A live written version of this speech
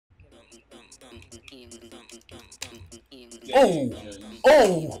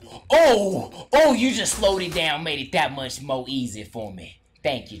Oh, you just slowed it down, made it that much more easy for me.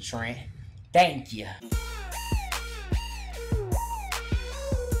 Thank you, Trent. Thank you.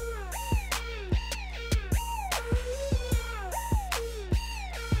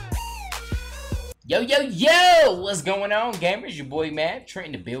 Yo, what's going on, gamers? Your boy, man, Trent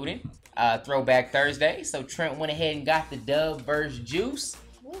in the building. Throwback Thursday. So Trent went ahead and got the dub versus Juice.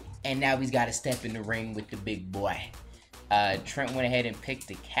 And now he's got to step in the ring with the big boy. Trent went ahead and picked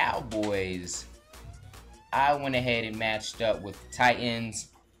the Cowboys. I went ahead and matched up with the Titans.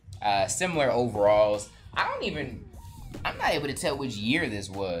 Similar overalls. I'm not able to tell which year this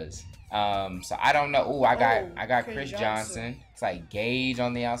was. So I don't know. Ooh, I got Chris Johnson. It's like Gage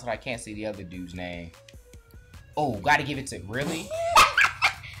on the outside. I can't see the other dude's name. Oh, gotta give it to really?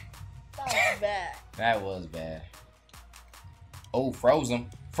 That was bad. That was bad. Oh, froze him.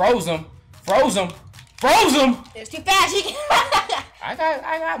 Froze him. Froze him. Froze him. It's too fast. I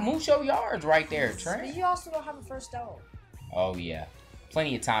got mucho yards right there, Trent. But you also don't have a first down. Oh yeah.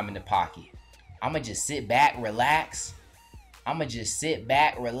 Plenty of time in the pocket. I'ma just sit back, relax.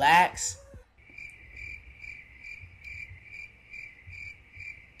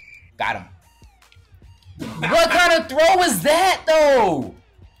 Got him. What kind of throw is that, though?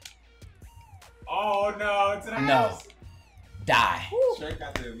 Oh, no. It's an No. house. Die. Trent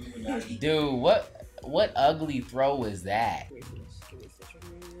got the Illuminati. Dude, what ugly throw is that?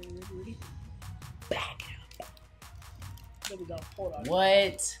 Back up. There we go. Hold on.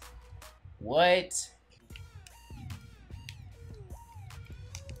 What?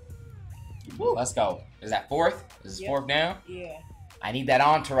 Woo. Let's go. Is that fourth? Is this fourth down? Yeah. I need that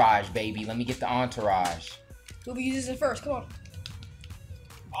entourage, baby. Let me get the entourage. Who be using it first? Come on.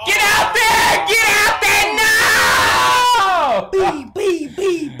 Oh. Get out there! Get out there! No! B.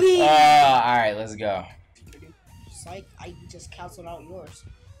 Alright, let's go. Psych, I just canceled out yours.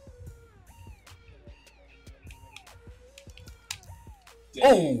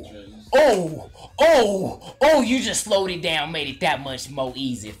 Oh, you just slowed it down, made it that much more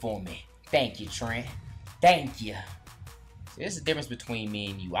easy for me. Thank you, Trent. Thank you. See, there's a difference between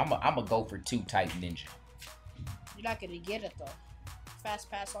me and you. I'm a go for two type ninja. You're not gonna get it though. Fast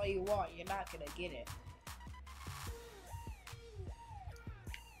pass all you want, you're not gonna get it.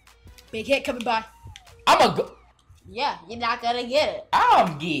 Big hit coming by. I'm a go. Yeah, you're not gonna get it.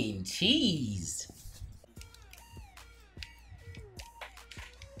 I'm getting cheesed.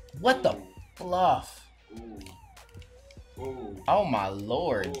 What the fluff? Ooh. Oh my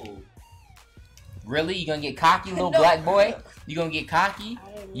lord. Ooh. Really? You gonna get cocky, little black boy? You gonna get cocky?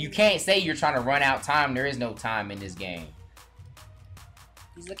 You can't say you're trying to run out time. There is no time in this game.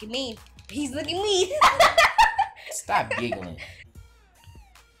 He's looking mean. He's looking mean. Stop giggling.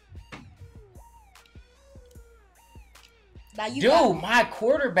 Now you Dude, my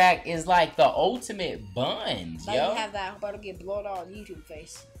quarterback is like the ultimate buns, now yo. you have that about to get blown out on YouTube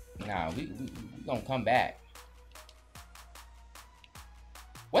face. Nah, we gonna come back.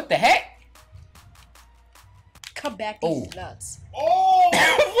 What the heck? Come back, these nuts. Oh!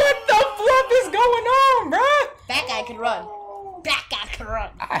 What the fluff is going on, bruh? That guy can run. That guy can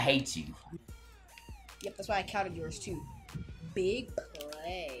run. I hate you. Yep, that's why I counted yours too. Big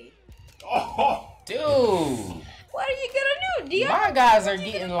play. Oh! Dude. What are you gonna do, Dion? My guys are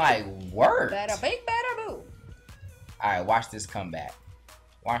getting like worked. Better move. Alright, watch this comeback.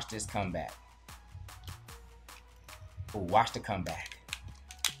 Watch this comeback. Ooh, watch the comeback.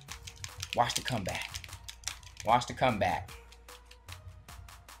 Watch the comeback. Watch the comeback.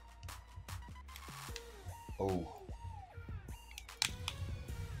 Ooh.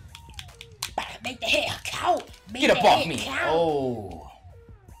 Make the hair count. Get up off me. Oh.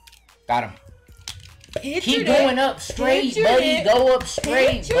 Got him. Keep Keep going up straight, buddy. Go up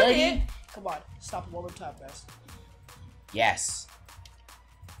straight, buddy. Come on. Stop it one more time, guys. Yes.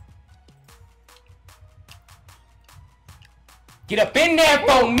 Get up in there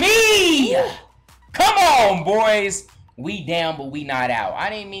for me. Ooh. Come on, boys. We down, but we not out.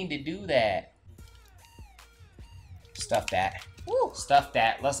 I didn't mean to do that. Stuff that. Woo. Stuff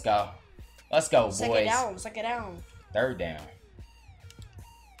that. Let's go. Let's go, boys. Second down. Third down.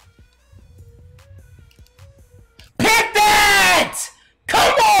 Pick that!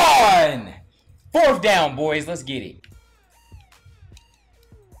 Come on! Fourth down, boys. Let's get it.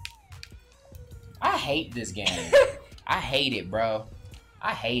 I hate this game. I hate it, bro.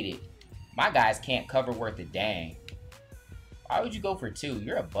 I hate it. My guys can't cover worth a dang. Why would you go for two?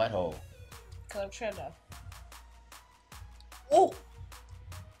 You're a butthole. Cause I'm trying to. Oh!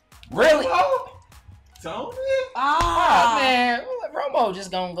 Really? Tony? Ah, man. Romo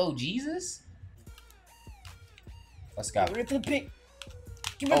just gonna go Jesus? Let's go. Get ready for the big.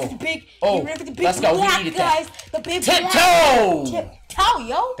 Get ready for the big. Oh. Get ready for the big Let's go. We block, needed guys. that. The big Tiptoe! Tiptoe,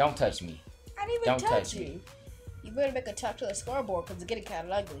 yo. Don't touch me. I didn't even Don't touch touch you. me. You better make a tuck to the scoreboard because it's getting kind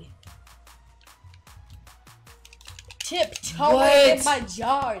of ugly. Tiptoe What? in my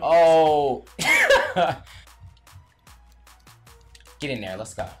jar. Oh. Get in there.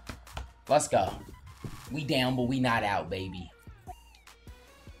 Let's go. Let's go. We down, but we not out, baby.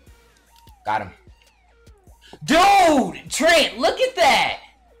 Got him. Dude! Trent, look at that!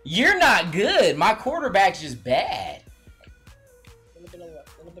 You're not good. My quarterback's just bad. Little bit of luck,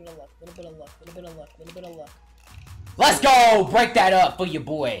 little bit of luck, little bit of luck, little bit of luck, little bit of luck. Let's go! Break that up for your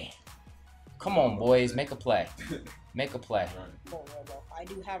boy. Come on, boys. Make a play. Make a play. Oh, Romo. I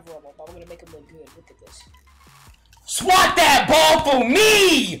do have Romo, but I'm going to make him look good. Look at this. Swat that ball for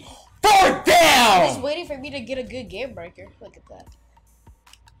me! Fourth He's down! waiting for me to get a good game breaker. Look at that.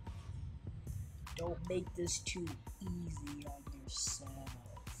 Don't make this too easy on yourself.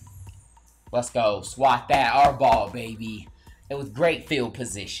 Let's go. Swat that. Our ball, baby. It was great field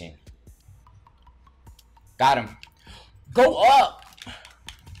position. Got him. Go up!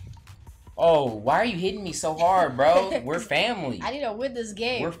 Oh, why are you hitting me so hard, bro? We're family. I need to win this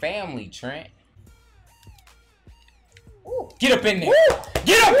game. We're family, Trent. Ooh. Get up in there. Woo!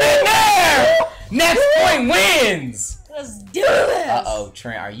 Get up in there! Next point wins! Let's do this! Uh-oh,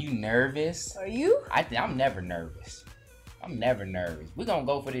 Trent, are you nervous? Are you? I'm never nervous. I'm never nervous. We're going to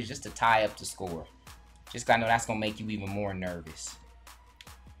go for this just to tie up the score. Just 'cause I know that's going to make you even more nervous.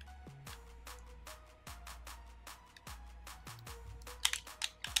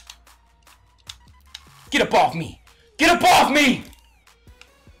 Get up off me! Get up off me!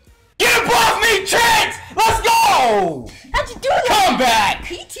 Get up off me, Trent! Let's go! How'd you do that? Come back!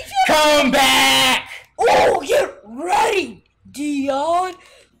 PT? Come back! Oh, get ready, Dion!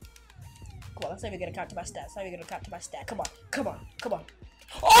 Come on, let's not even gonna count to my stats. Let's not even gonna count to my stat. Come on, come on, come on.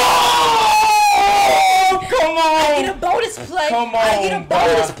 Oh! Come I on! get a bonus play. Come I get a on,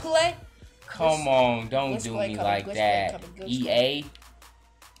 bonus bruh. play. Come on, don't Glitch do play me coming, like glitch play that. coming, glitch EA.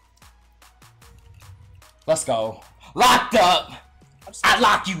 Let's go. Locked up. I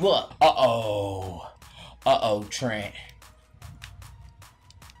lock you up. Uh-oh. Uh-oh, Trent.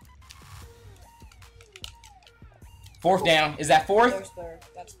 Fourth down. Is that fourth? There's third.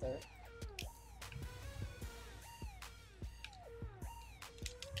 That's third.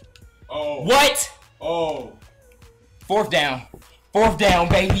 Oh. What? Oh. Fourth down. Fourth down,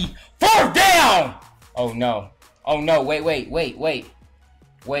 baby. Fourth down! Oh, no. Oh, no. Wait. Wait.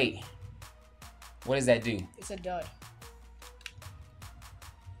 What does that do? It's a dud.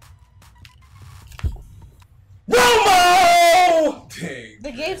 Romo! Dang.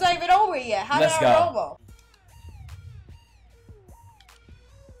 The game's not even over yet. How Let's did I go. Romo?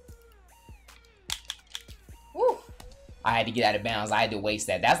 Woo. I had to get out of bounds. I had to waste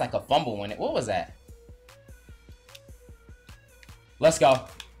that. That's like a fumble when it. What was that? Let's go.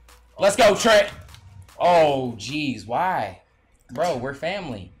 Let's go, Trent. Oh, jeez. Why? Bro, we're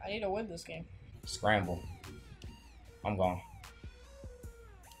family. I need to win this game. Scramble. I'm gone.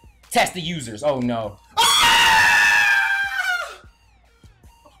 Test the users. Oh, no.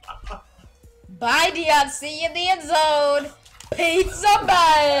 Bye, Dion. See you in the end zone. Pizza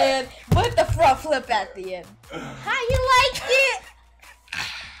man with the front flip at the end. How you like it?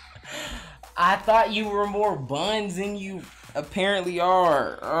 I thought you were more buns than you apparently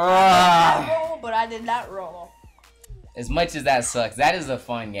are. I roll, but I did not roll. As much as that sucks, that is a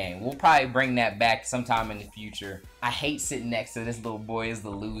fun game. We'll probably bring that back sometime in the future. I hate sitting next to this little boy as the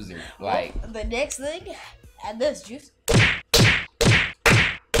loser. Like, Well, the next thing, add this juice.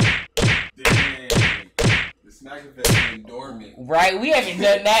 Dang. The smack effect has been dormant. right? We haven't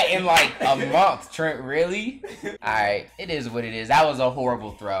done that in like a month, Trent. Really? Alright, it is what it is. That was a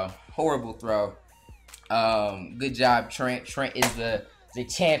horrible throw. Horrible throw. Good job, Trent. Trent is the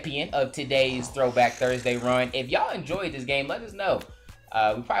champion of today's Throwback Thursday run. If y'all enjoyed this game, let us know.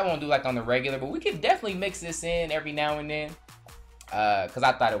 We probably won't do like on the regular, but we could definitely mix this in every now and then. Because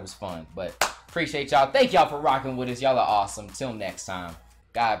I thought it was fun. But appreciate y'all. Thank y'all for rocking with us. Y'all are awesome. Till next time.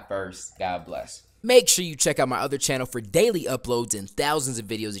 God first. God bless. Make sure you check out my other channel for daily uploads and thousands of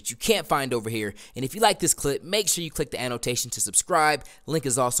videos that you can't find over here. And if you like this clip, make sure you click the annotation to subscribe. Link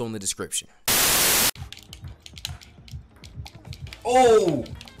is also in the description. Oh!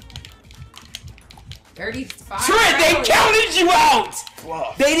 35. Trent, they counted you out!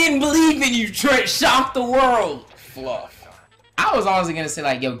 Fluff. They didn't believe in you, Trent. Shocked the world. Fluff. I was honestly gonna say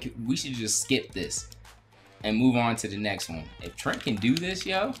like, yo, we should just skip this and move on to the next one. If Trent can do this,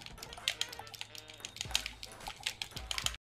 yo,